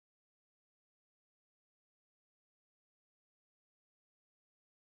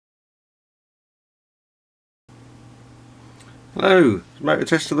Hello, motor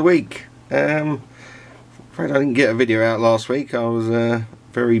test of the week. Afraid I didn't get a video out last week. I was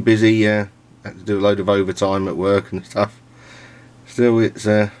very busy. Had to do a load of overtime at work and stuff. Still, it's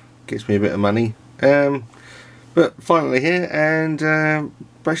gets me a bit of money. But finally here, and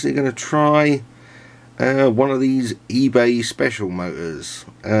basically going to try one of these eBay special motors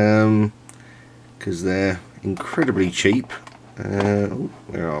because they're incredibly cheap.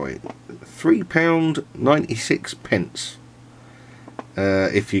 Where are we? £3.96.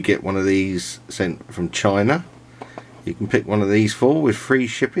 If you get one of these sent from China, you can pick one of these with free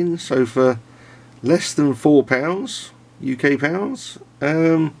shipping. So for less than £4 UK pounds,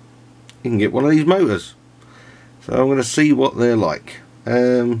 you can get one of these motors. So I'm going to see what they're like,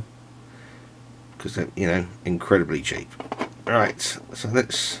 because they're, you know, incredibly cheap. Right, so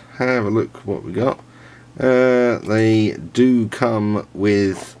let's have a look what we got. They do come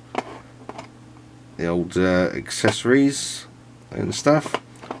with the old accessories and stuff,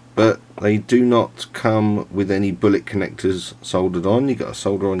 but they do not come with any bullet connectors soldered on. You've got to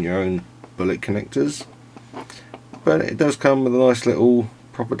solder on your own bullet connectors, but it does come with a nice little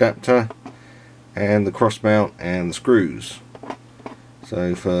prop adapter and the cross mount and the screws.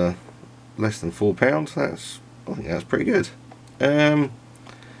 So for less than £4, I think that's pretty good. Let's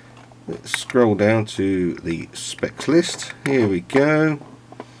scroll down to the specs list. Here we go.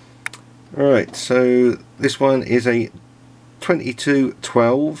 Alright, so this one is a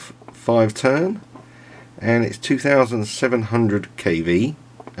 2212 5-turn, and it's 2700 kV.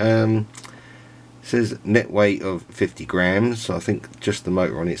 It says net weight of 50 grams, so I think just the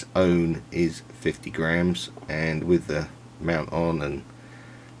motor on its own is 50 grams, and with the mount on and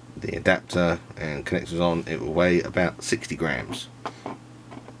the adapter and connectors on, it will weigh about 60 grams.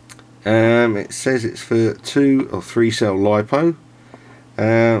 It says it's for 2 or 3 cell LiPo.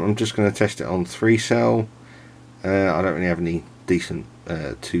 I'm just going to test it on 3 cell. I don't really have any decent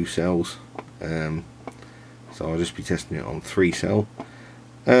 2 cells, so I'll just be testing it on 3 cell.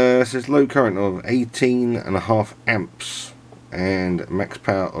 It says low current of 18.5 amps and max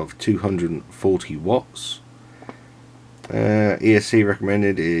power of 240 watts. ESC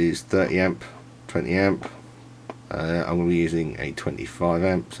recommended is 30 amp, 20 amp. I'm going to be using a 25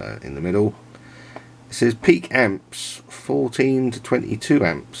 amp, so in the middle. It says peak amps 14 to 22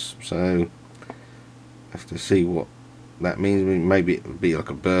 amps, so I have to see what that means. Maybe it would be like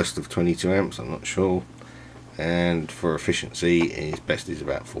a burst of 22 amps, I'm not sure. And for efficiency, its best is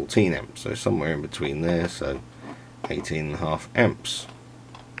about 14 amps, so somewhere in between there, so 18.5 amps.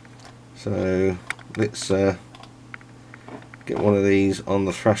 So let's get one of these on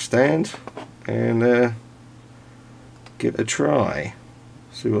the thrust stand and give it a try,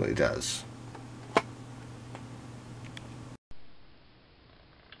 see what it does.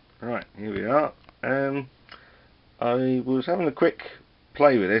 Right, here we are. I was having a quick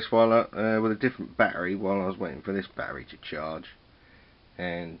play with this while with a different battery while I was waiting for this battery to charge,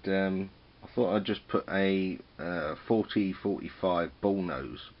 and I thought I'd just put a 40-45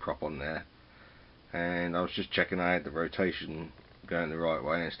 bullnose prop on there, and I was just checking I had the rotation going the right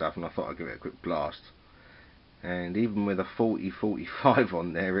way and stuff, and I thought I'd give it a quick blast. And even with a 40-45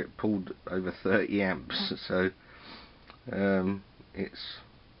 on there, it pulled over 30 amps. So it's,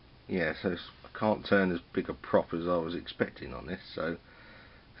 yeah, so I can't turn as big a prop as I was expecting on this. So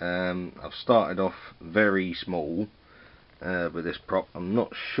I've started off very small with this prop. I'm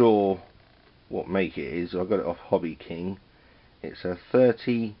not sure what make it is. I got it off Hobby King. It's a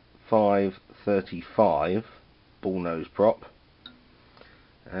 35-35 bullnose prop,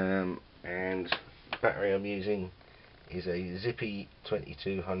 and battery I'm using is a Zippy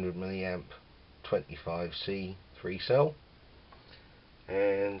 2200 milliamp 25C 3 cell,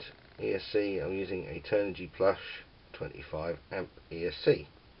 and ESC I'm using a Turnigy Plush 25 amp ESC.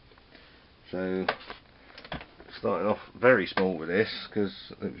 So starting off very small with this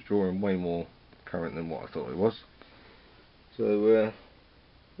because it was drawing way more current than what I thought it was. So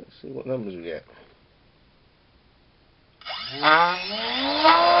let's see what numbers we get.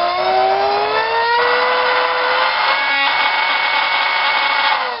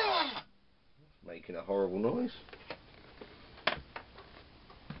 Making a horrible noise.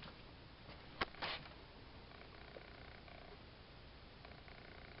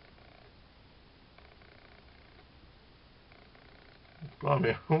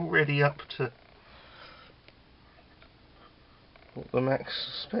 Blimey, already up to what the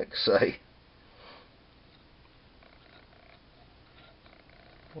max specs say.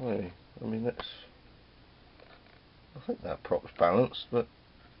 Well, I mean, I think that prop's balanced, but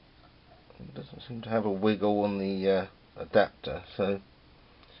it doesn't seem to have a wiggle on the adapter, so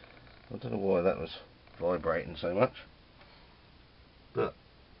I don't know why that was vibrating so much. But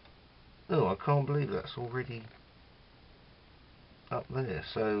oh, I can't believe that's already up there.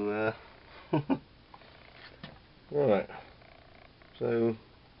 So right, so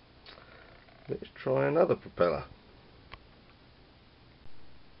let's try another propeller.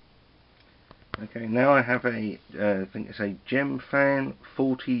 Okay, now I have a I think it's a GEMFAN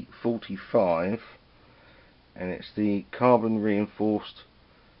 4045, and it's the carbon reinforced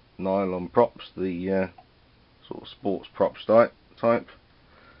nylon props, the sort of sports props type,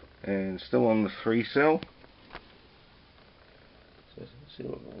 and still on the 3 cell. So let's see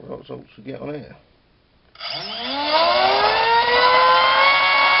what results we get on it.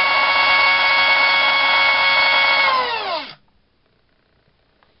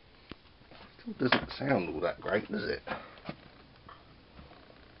 Still doesn't sound all that great, does it?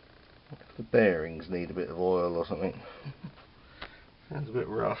 The bearings need a bit of oil or something. Sounds a bit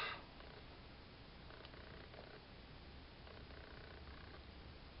rough.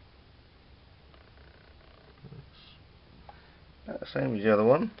 About the same as the other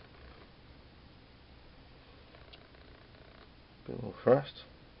one. Bit more thrust.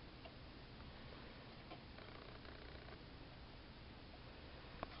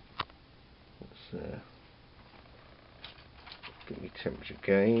 Let's get me temperature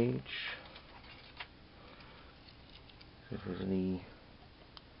gauge. See if there's any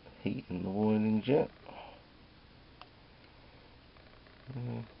heat in the oiling jet.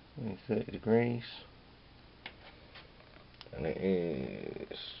 Only 30 degrees. And it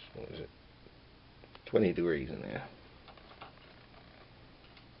is, what is it, 20 degrees in there.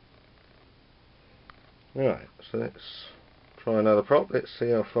 Right, so let's try another prop. Let's see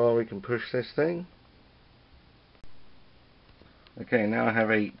how far we can push this thing. Okay, now I have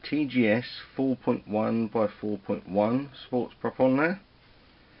a TGS 4.1 by 4.1 sports prop on there.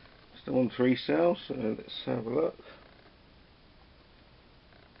 Still on 3 cells, so let's have a look.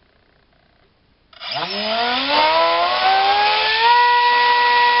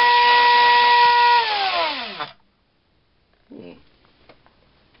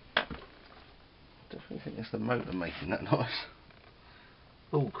 Definitely think it's the motor making that noise.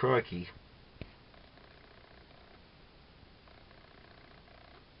 Oh, crikey.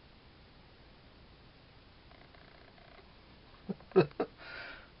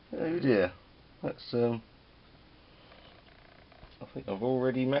 Oh dear. That's I think I've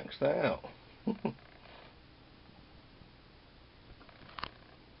already maxed that out.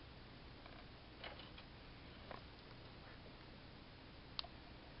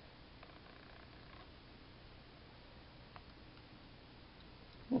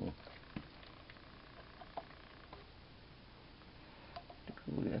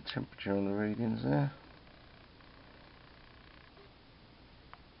 We'll get a temperature on the readings there.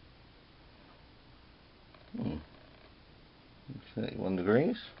 31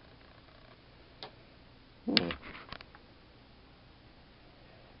 degrees. Give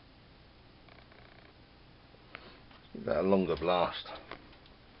that a longer blast.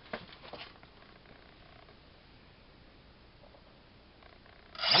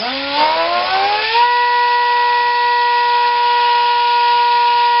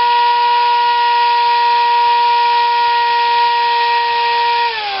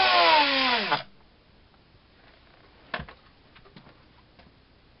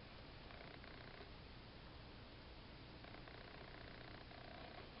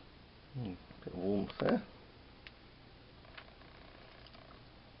 Bit of warmth there.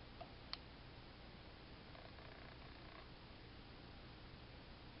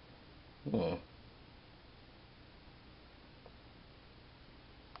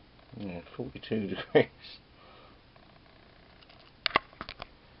 Yeah, 42 degrees.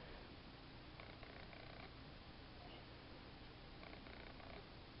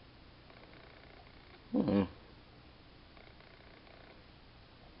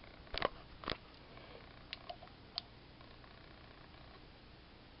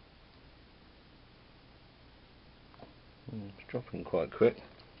 It's dropping quite quick.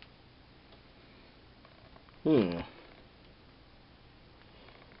 So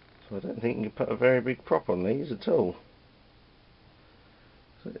I don't think you can put a very big prop on these at all.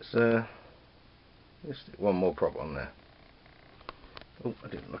 So let's stick one more prop on there. Oh, I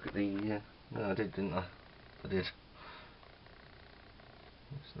didn't look at the. No, I did, didn't I? I did.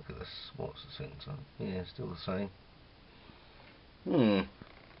 Let's look at this. What's the sensor? Yeah, still the same.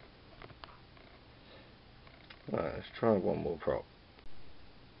 Right, let's try one more prop.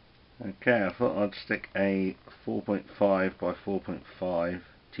 Okay, I thought I'd stick a 4.5 by 4.5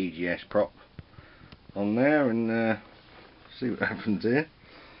 TGS prop on there and see what happens here.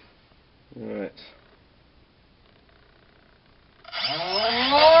 Right.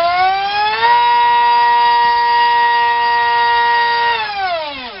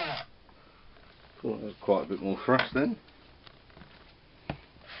 Thought there was quite a bit more thrust then.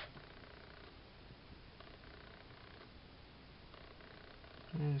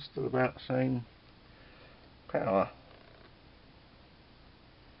 And still about the same power.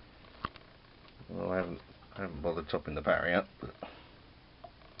 Well, I haven't bothered topping the battery up, but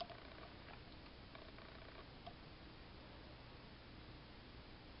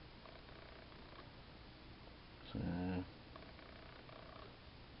so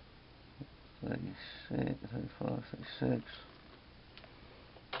 36, 35, 36.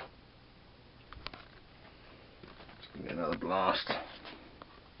 Let's give it another blast.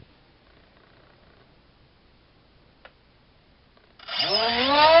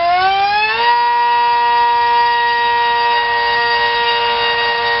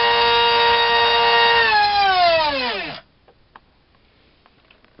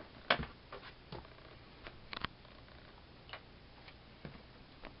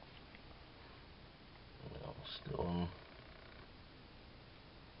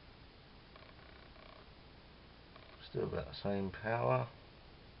 Still about the same power.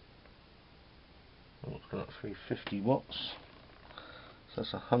 Oh, it's got 350 watts. So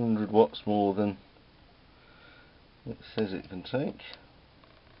that's 100 watts more than it says it can take.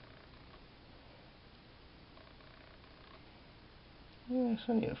 Yeah, it's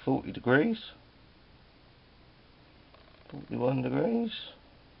only at 40 degrees. 41 degrees.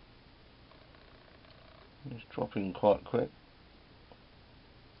 It's dropping quite quick.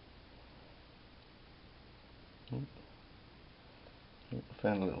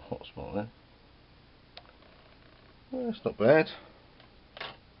 Found a little hot spot there. Well, that's not bad.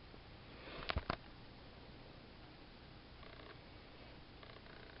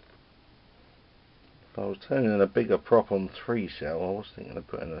 If I was turning a bigger prop on 3 cell, I was thinking of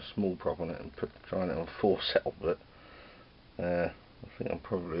putting a small prop on it and trying it on 4 cell, but I think I'm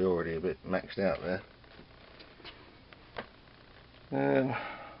probably already a bit maxed out there.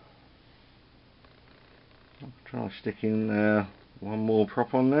 I'll try sticking one more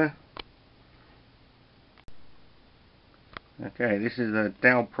prop on there. Okay, this is a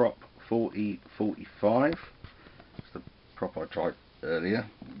DALPROP 4045. It's the prop I tried earlier.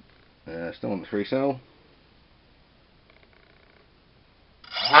 Still on the 3 cell.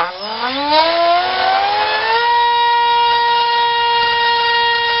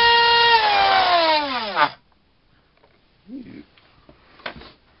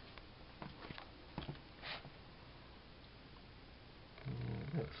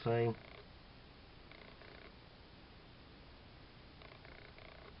 Same.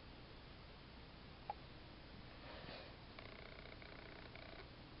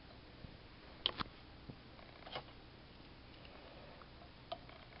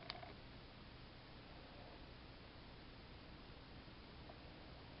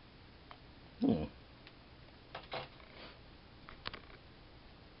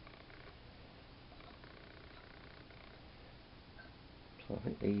 So I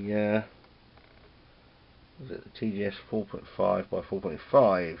think the was it the TGS 4.5 by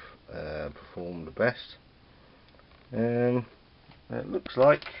 4.5 performed the best. It looks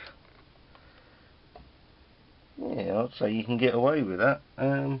like, yeah, I'd say you can get away with that.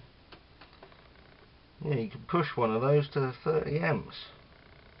 Yeah, you can push one of those to 30 amps.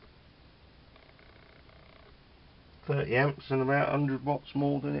 30 amps and about 100 watts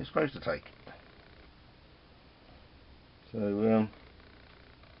more than it's supposed to take. So,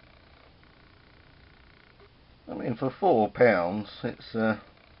 I mean, for £4, it's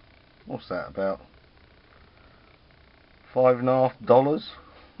what's that, about $5.50?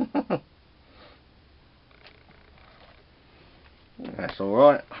 That's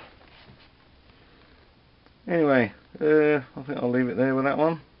alright. Anyway, I think I'll leave it there with that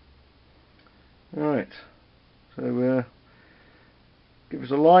one. Right, so give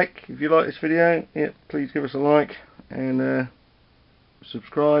us a like if you like this video. Yep, please give us a like and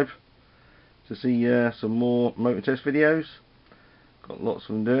subscribe to see some more motor test videos. Got lots of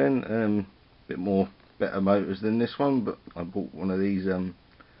them doing, a bit more better motors than this one, but I bought one of these a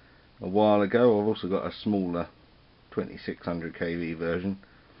while ago. I've also got a smaller 2600 kV version,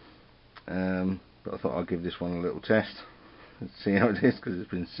 but I thought I'd give this one a little test and see how it is, because it's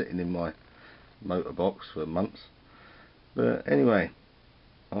been sitting in my motor box for months. But anyway,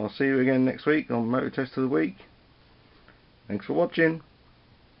 I'll see you again next week on Motor Test of the Week. Thanks for watching.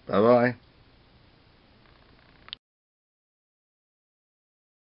 Bye bye.